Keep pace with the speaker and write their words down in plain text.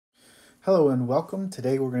Hello and welcome.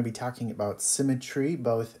 Today we're going to be talking about symmetry,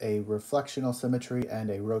 both a reflectional symmetry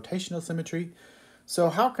and a rotational symmetry. So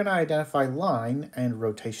how can I identify line and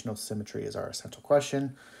rotational symmetry is our essential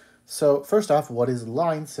question. So first off, what is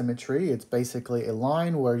line symmetry? It's basically a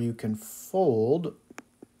line where you can fold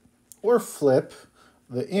or flip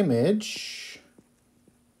the image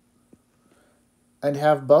and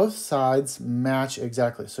have both sides match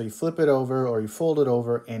exactly. So you flip it over or you fold it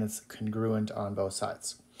over and it's congruent on both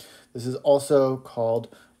sides. This is also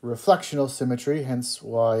called reflectional symmetry, hence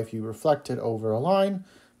why if you reflect it over a line,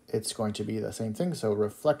 it's going to be the same thing. So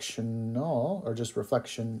reflectional or just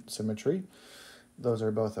reflection symmetry, those are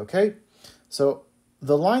both okay. So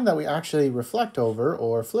the line that we actually reflect over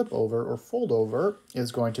or flip over or fold over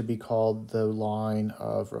is going to be called the line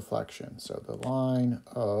of reflection. So the line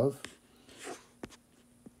of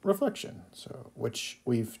reflection, so which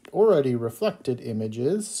we've already reflected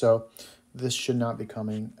images, so this should not be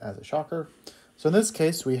coming as a shocker. So in this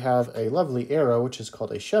case, we have a lovely arrow, which is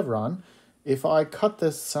called a chevron. If I cut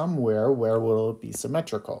this somewhere, where will it be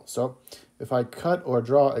symmetrical? So if I cut or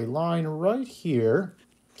draw a line right here,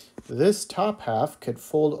 this top half could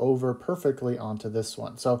fold over perfectly onto this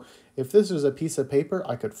one. So if this was a piece of paper,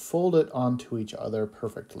 I could fold it onto each other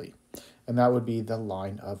perfectly. And that would be the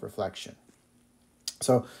line of reflection.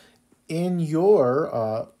 So in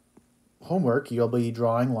your homework, you'll be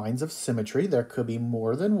drawing lines of symmetry. There could be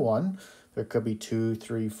more than one. There could be 2,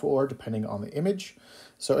 3, 4, depending on the image.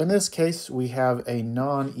 So in this case, we have a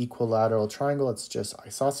non-equilateral triangle. It's just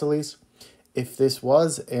isosceles. If this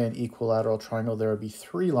was an equilateral triangle, there would be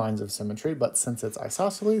 3 lines of symmetry. But since it's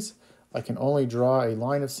isosceles, I can only draw a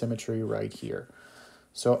line of symmetry right here.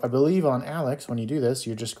 So I believe on Alex, when you do this,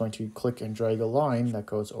 you're just going to click and drag a line that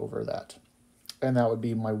goes over that. And that would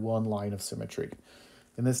be my one line of symmetry.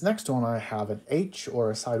 In this next one, I have an H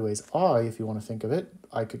or a sideways I, if you want to think of it.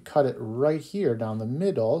 I could cut it right here down the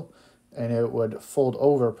middle, and it would fold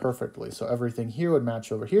over perfectly. So everything here would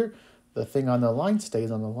match over here. The thing on the line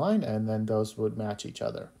stays on the line, and then those would match each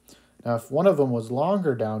other. Now, if one of them was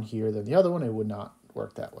longer down here than the other one, it would not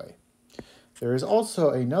work that way. There is also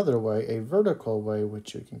another way, a vertical way,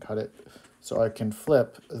 which you can cut it. So I can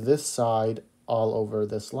flip this side all over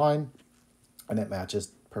this line, and it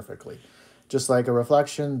matches perfectly. Just like a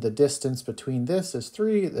reflection, the distance between this is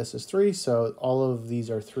 3, this is 3, so all of these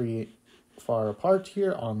are 3 far apart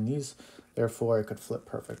here on these, therefore it could flip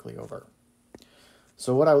perfectly over.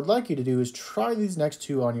 So what I would like you to do is try these next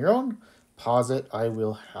two on your own, pause it, I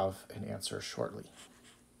will have an answer shortly.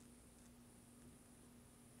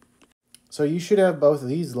 So you should have both of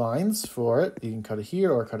these lines for it. You can cut it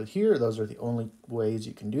here or cut it here. Those are the only ways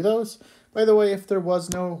you can do those. By the way, if there was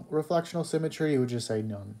no reflectional symmetry, you would just say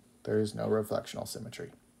none. There is no reflectional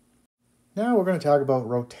symmetry. Now we're going to talk about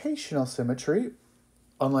rotational symmetry.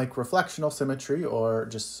 Unlike reflectional symmetry or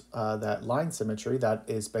just that line symmetry that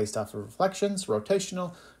is based off of reflections,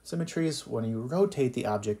 rotational symmetry is when you rotate the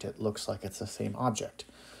object, it looks like it's the same object.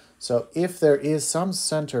 So if there is some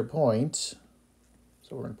center point,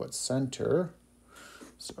 so we're going to put center.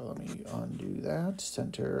 So let me undo that.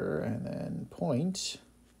 Center and then point.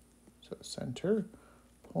 So center,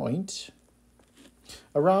 point,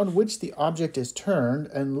 around which the object is turned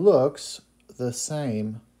and looks the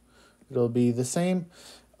same. It'll be the same.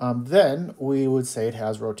 Then we would say it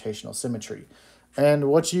has rotational symmetry. And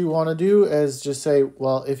what you want to do is just say,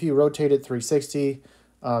 well, if you rotate it 360,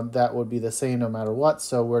 that would be the same no matter what.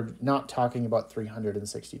 So we're not talking about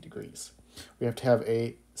 360 degrees. We have to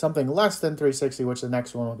have something less than 360, which the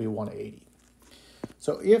next one will be 180.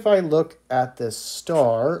 So if I look at this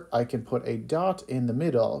star, I can put a dot in the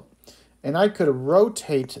middle, and I could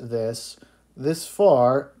rotate this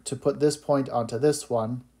far to put this point onto this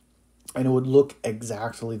one, and it would look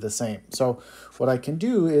exactly the same. So what I can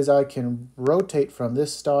do is I can rotate from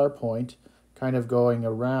this star point, kind of going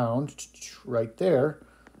around right there,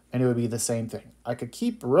 and it would be the same thing. I could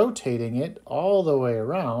keep rotating it all the way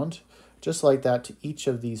around, just like that to each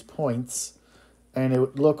of these points, and it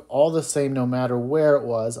would look all the same no matter where it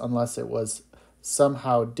was, unless it was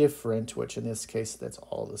somehow different, which in this case, that's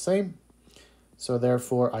all the same. So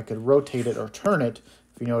therefore, I could rotate it or turn it.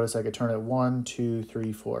 If you notice, I could turn it 1, 2,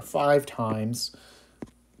 3, 4, 5 times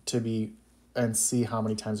and see how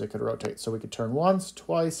many times I could rotate. So we could turn once,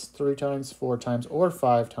 twice, 3 times, 4 times, or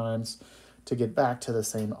 5 times to get back to the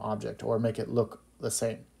same object or make it look the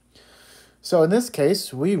same. So in this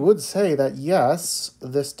case, we would say that yes,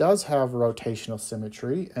 this does have rotational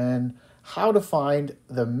symmetry. And how to find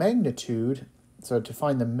the magnitude, so to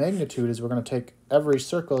find the magnitude is we're going to take every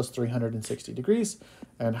circle is 360 degrees.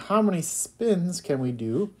 And how many spins can we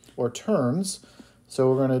do, or turns? So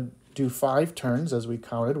we're going to do 5 turns as we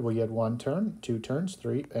counted. We had 1 turn, 2 turns,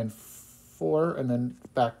 3, and 4, and then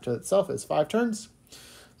back to itself is 5 turns.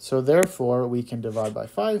 So therefore, we can divide by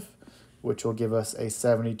 5, which will give us a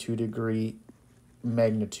 72-degree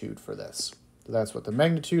magnitude for this. So that's what the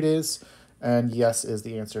magnitude is, and yes is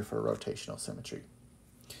the answer for rotational symmetry.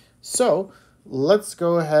 So let's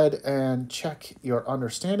go ahead and check your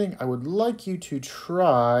understanding. I would like you to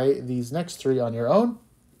try these next 3 on your own.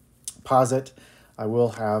 Pause it. I will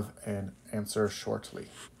have an answer shortly.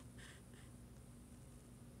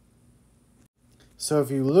 So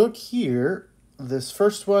if you look here, this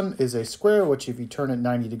first one is a square, which if you turn it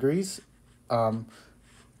 90 degrees,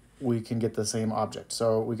 we can get the same object.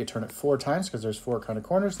 So we could turn it 4 times because there's 4 kind of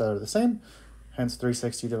corners that are the same. Hence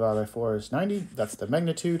 360 divided by 4 is 90. That's the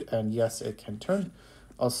magnitude, and yes, it can turn.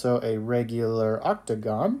 Also, a regular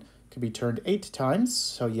octagon could be turned 8 times.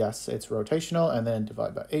 So yes, it's rotational, and then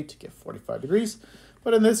divide by 8 to get 45 degrees.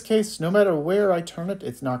 But in this case, no matter where I turn it,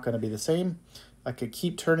 it's not going to be the same. I could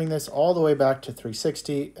keep turning this all the way back to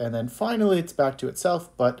 360, and then finally it's back to itself,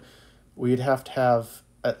 but we'd have to have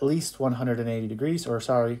at least 180 degrees, or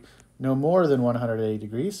sorry, no more than 180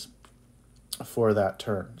 degrees for that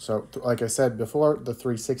turn. So like I said before, the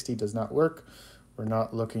 360 does not work. We're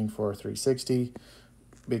not looking for 360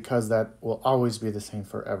 because that will always be the same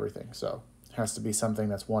for everything. So it has to be something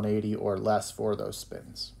that's 180 or less for those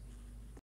spins.